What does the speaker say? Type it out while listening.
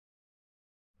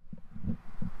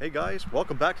Hey guys,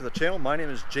 welcome back to the channel. My name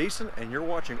is Jason and you're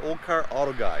watching Olde Carr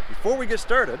Auto Guy. Before we get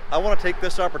started, I want to take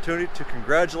this opportunity to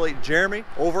congratulate Jeremy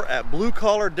over at Blue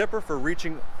Collar Dipper for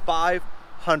reaching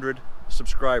 500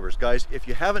 subscribers. Guys, if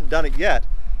you haven't done it yet,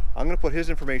 I'm going to put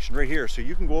his information right here so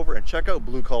you can go over and check out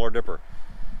Blue Collar Dipper.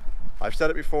 I've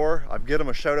said it before, I've given him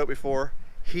a shout out before.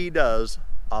 He does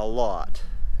a lot,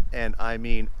 and I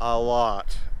mean a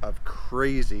lot of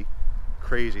crazy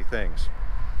things.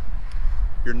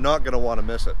 You're not going to want to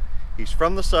miss it. He's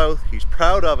from the south, he's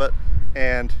proud of it,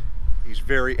 and he's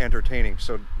very entertaining.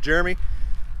 So Jeremy,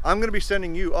 I'm going to be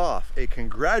sending you off a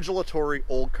congratulatory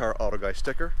Olde Carr Auto Guy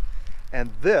sticker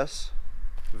and this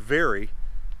very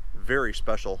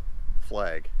special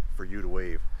flag for you to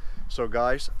wave. So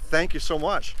guys, thank you so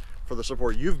much for the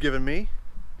support you've given me.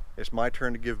 It's my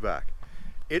turn to give back.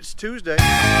 It's Tuesday.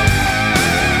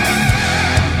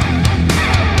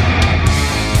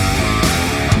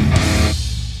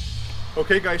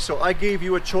 Okay guys, so I gave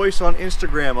you a choice on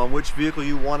Instagram on which vehicle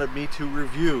you wanted me to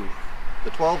review. The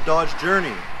 12 Dodge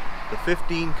Journey, the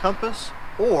 15 Compass,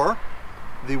 or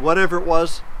the whatever it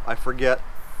was, I forget.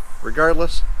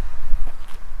 Regardless,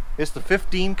 it's the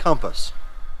 15 Compass.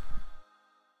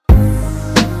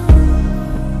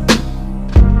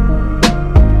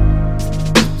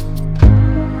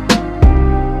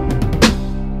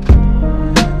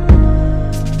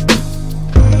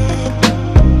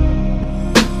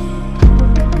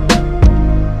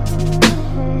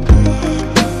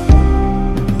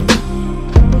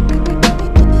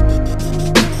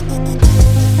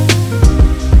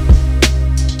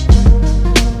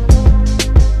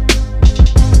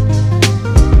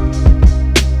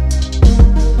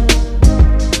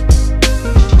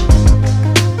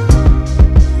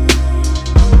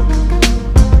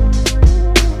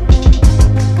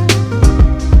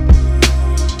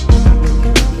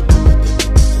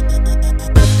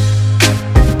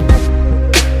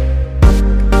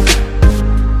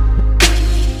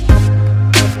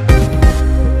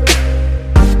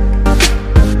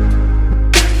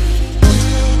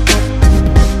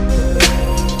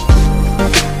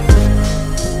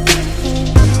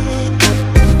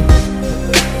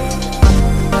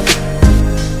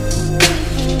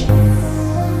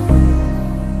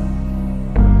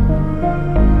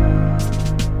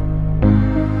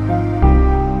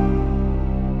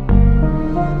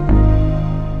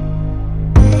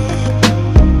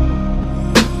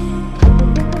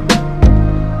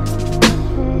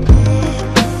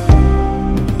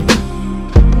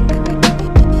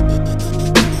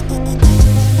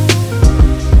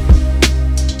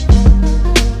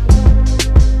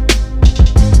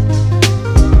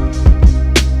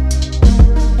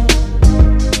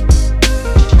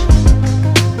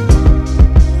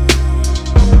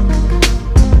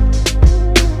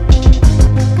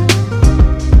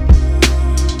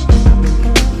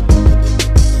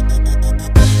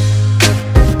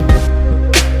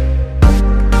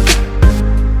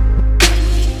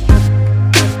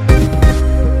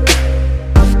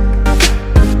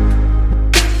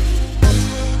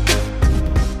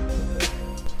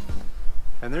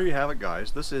 And there you have it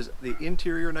guys, this is the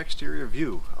interior and exterior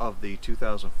view of the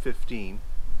 2015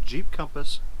 Jeep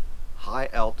Compass High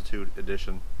Altitude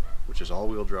Edition, which is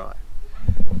all-wheel drive.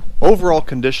 Overall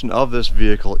condition of this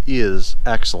vehicle is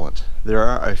excellent. There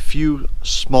are a few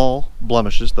small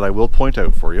blemishes that I will point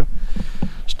out for you.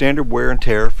 Standard wear and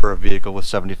tear for a vehicle with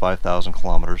 75,000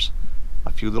 kilometers.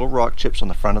 A few little rock chips on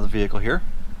the front of the vehicle here.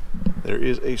 There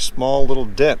is a small little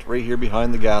dent right here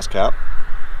behind the gas cap,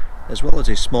 as well as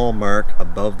a small mark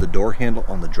above the door handle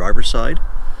on the driver's side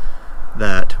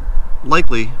that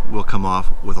likely will come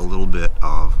off with a little bit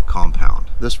of compound.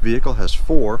 This vehicle has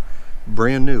four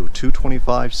brand new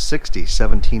 225/60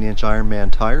 17-inch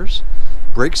Ironman tires.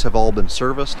 Brakes have all been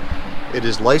serviced. It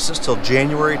is licensed till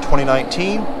January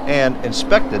 2019 and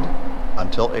inspected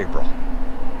until April.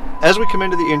 As we come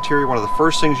into the interior, one of the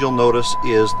first things you'll notice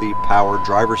is the power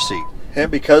driver's seat. And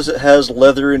because it has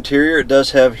leather interior, it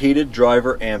does have heated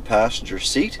driver and passenger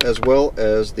seat, as well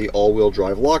as the all-wheel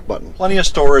drive lock button. Plenty of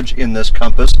storage in this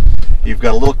Compass. You've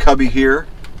got a little cubby here,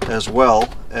 as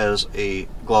well as a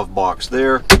glove box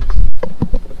there.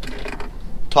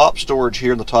 Top storage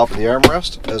here in the top of the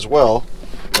armrest, as well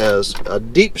as a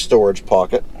deep storage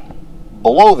pocket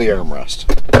below the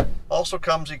armrest. Also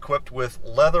comes equipped with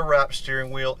leather-wrapped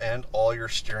steering wheel and all your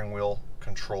steering wheel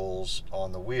controls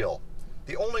on the wheel.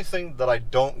 The only thing that I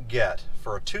don't get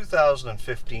for a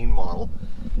 2015 model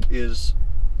is,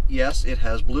 yes, it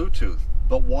has Bluetooth,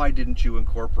 but why didn't you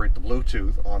incorporate the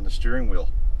Bluetooth on the steering wheel,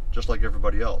 just like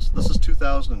everybody else? This is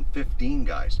 2015,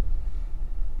 guys.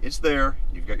 It's there.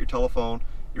 You've got your telephone,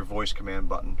 your voice command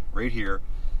button right here.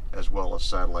 as well as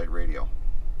satellite radio.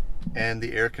 And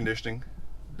the air conditioning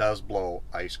does blow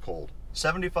ice cold.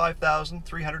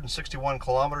 75,361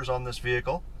 kilometers on this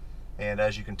vehicle, and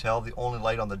as you can tell, the only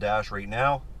light on the dash right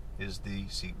now is the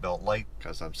seatbelt light,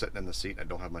 because I'm sitting in the seat and I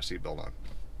don't have my seatbelt on.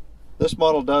 This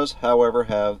model does, however,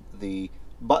 have the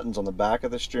buttons on the back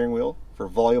of the steering wheel for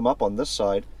volume up on this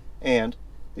side and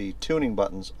the tuning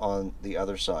buttons on the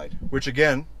other side. Which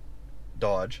again,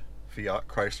 Dodge, Fiat,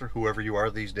 Chrysler, whoever you are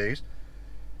these days,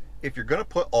 if you're going to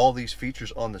put all these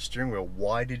features on the steering wheel,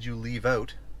 why did you leave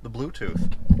out the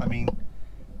Bluetooth? I mean,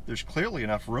 there's clearly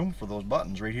enough room for those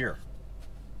buttons right here.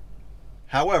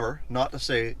 However, not to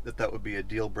say that that would be a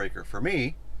deal breaker for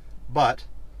me, but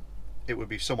it would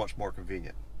be so much more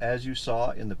convenient. As you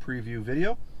saw in the preview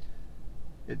video,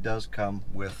 it does come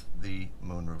with the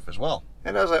moonroof as well.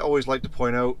 And as I always like to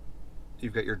point out,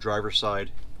 you've got your driver's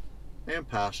side and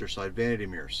passenger side vanity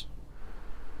mirrors.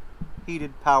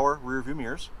 Heated power rear view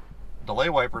mirrors, delay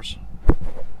wipers,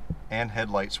 and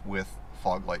headlights with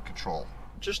fog light control.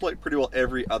 Just like pretty well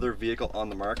every other vehicle on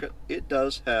the market, it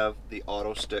does have the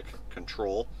auto stick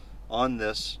control on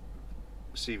this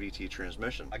CVT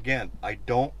transmission. Again, I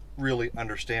don't really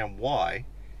understand why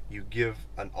you give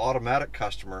an automatic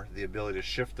customer the ability to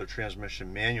shift their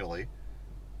transmission manually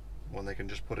when they can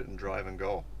just put it in drive and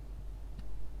go.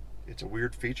 It's a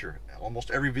weird feature.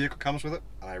 Almost every vehicle comes with it,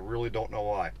 and I really don't know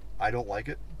why. I don't like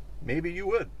it. Maybe you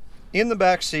would. In the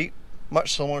back seat,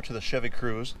 much similar to the Chevy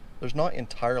Cruze, there's not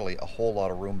entirely a whole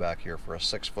lot of room back here for a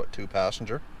 6'2"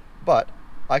 passenger, but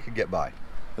I could get by.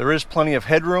 There is plenty of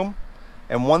headroom,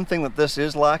 and one thing that this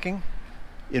is lacking,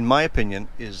 in my opinion,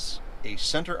 is a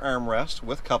center armrest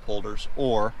with cup holders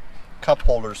or cup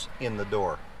holders in the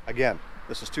door. Again,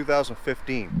 this is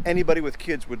 2015. Anybody with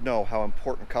kids would know how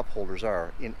important cup holders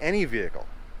are in any vehicle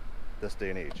this day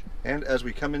and age. And as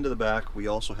we come into the back, we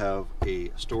also have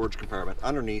a storage compartment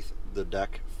underneath the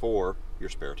deck for your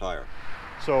spare tire.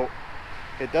 So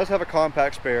it does have a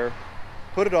compact spare.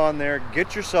 Put it on there,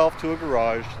 get yourself to a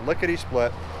garage, lickety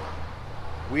split.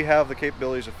 We have the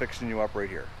capabilities of fixing you up right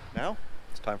here. Now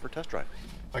it's time for a test drive.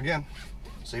 Again,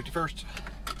 safety first.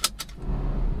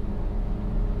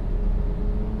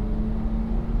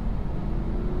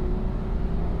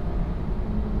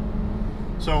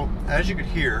 So as you could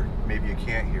hear, maybe you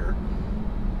can't hear,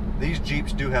 these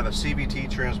Jeeps do have a CVT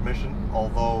transmission,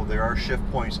 although there are shift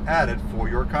points added for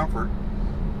your comfort.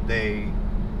 They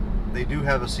do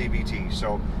have a CVT,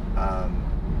 so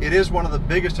it is one of the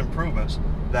biggest improvements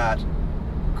that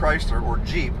Chrysler or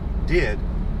Jeep did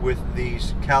with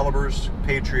these Calibers,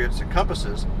 Patriots, and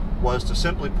Compasses, was to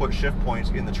simply put shift points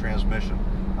in the transmission.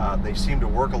 They seem to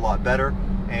work a lot better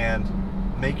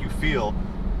and make you feel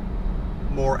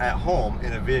more at home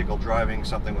in a vehicle driving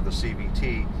something with a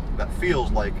CVT that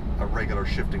feels like a regular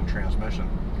shifting transmission.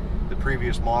 The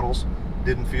previous models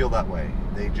didn't feel that way.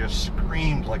 They just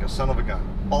screamed like a son of a gun.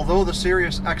 Although the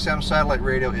Sirius XM satellite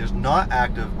radio is not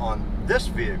active on this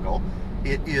vehicle,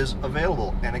 it is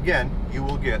available, and again, you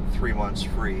will get 3 months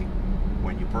free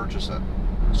when you purchase it.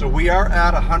 So we are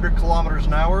at 100 kilometers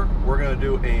an hour. We're going to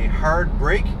do a hard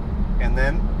brake and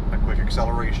then a quick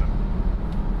acceleration.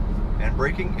 And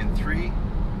braking in 3,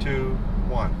 2,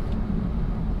 1.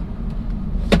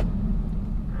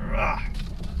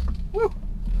 Woo!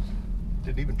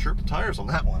 Didn't even chirp the tires on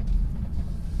that one.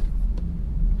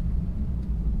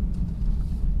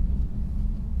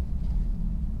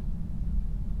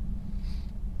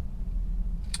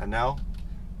 And now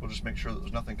we'll just make sure that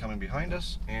there's nothing coming behind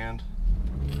us, and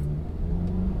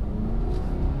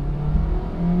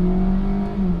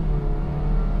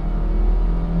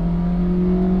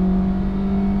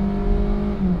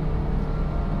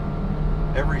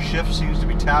every shift seems to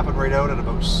be tapping right out at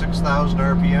about 6,000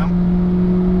 RPM.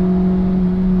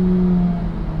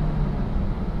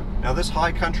 Now this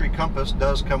high country Compass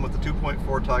does come with the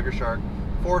 2.4 Tiger Shark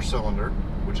 4-cylinder,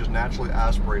 which is naturally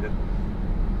aspirated.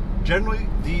 Generally,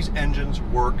 these engines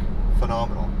work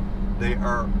phenomenal. They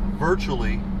are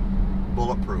virtually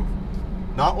bulletproof.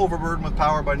 Not overburdened with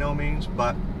power by no means,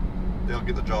 but they'll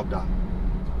get the job done.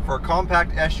 For a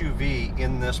compact SUV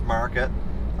in this market,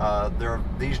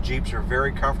 these Jeeps are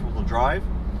very comfortable to drive.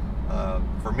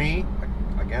 For me,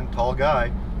 again, tall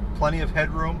guy, plenty of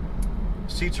headroom.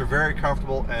 Seats are very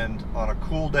comfortable, and on a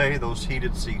cool day, those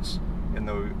heated seats in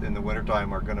the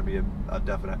wintertime are going to be a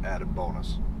definite added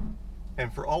bonus.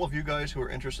 And for all of you guys who are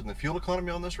interested in the fuel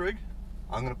economy on this rig,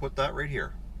 I'm going to put that right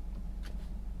here.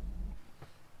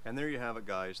 And there you have it,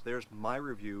 guys. There's my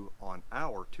review on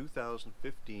our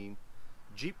 2015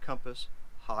 Jeep Compass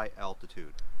High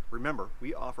Altitude. Remember,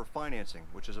 we offer financing,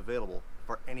 which is available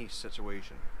for any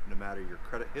situation, no matter your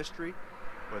credit history,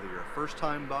 whether you're a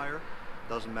first-time buyer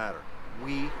doesn't matter.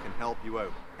 We can help you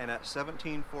out. And at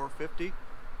 $17,450,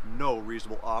 no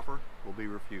reasonable offer will be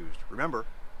refused. Remember,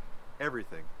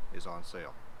 everything is on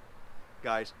sale.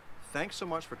 Guys, thanks so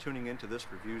much for tuning in to this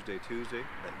Reviews Day Tuesday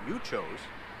that you chose.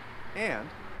 And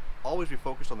always be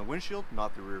focused on the windshield,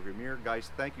 not the rearview mirror.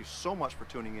 Guys, thank you so much for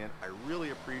tuning in. I really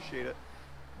appreciate it.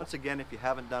 Once again, if you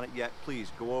haven't done it yet,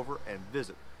 please go over and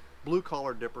visit Blue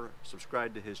Collar Dipper.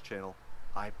 Subscribe to his channel.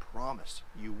 I promise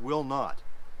you will not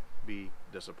be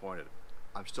disappointed.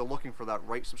 I'm still looking for that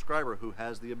right subscriber who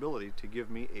has the ability to give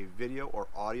me a video or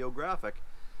audio graphic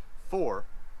for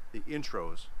the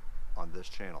intros on this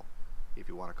channel. If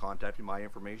you want to contact me, my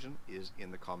information is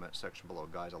in the comment section below.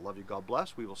 Guys, I love you. God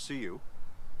bless. We will see you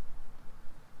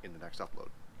in the next upload.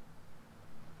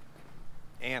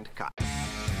 And cut.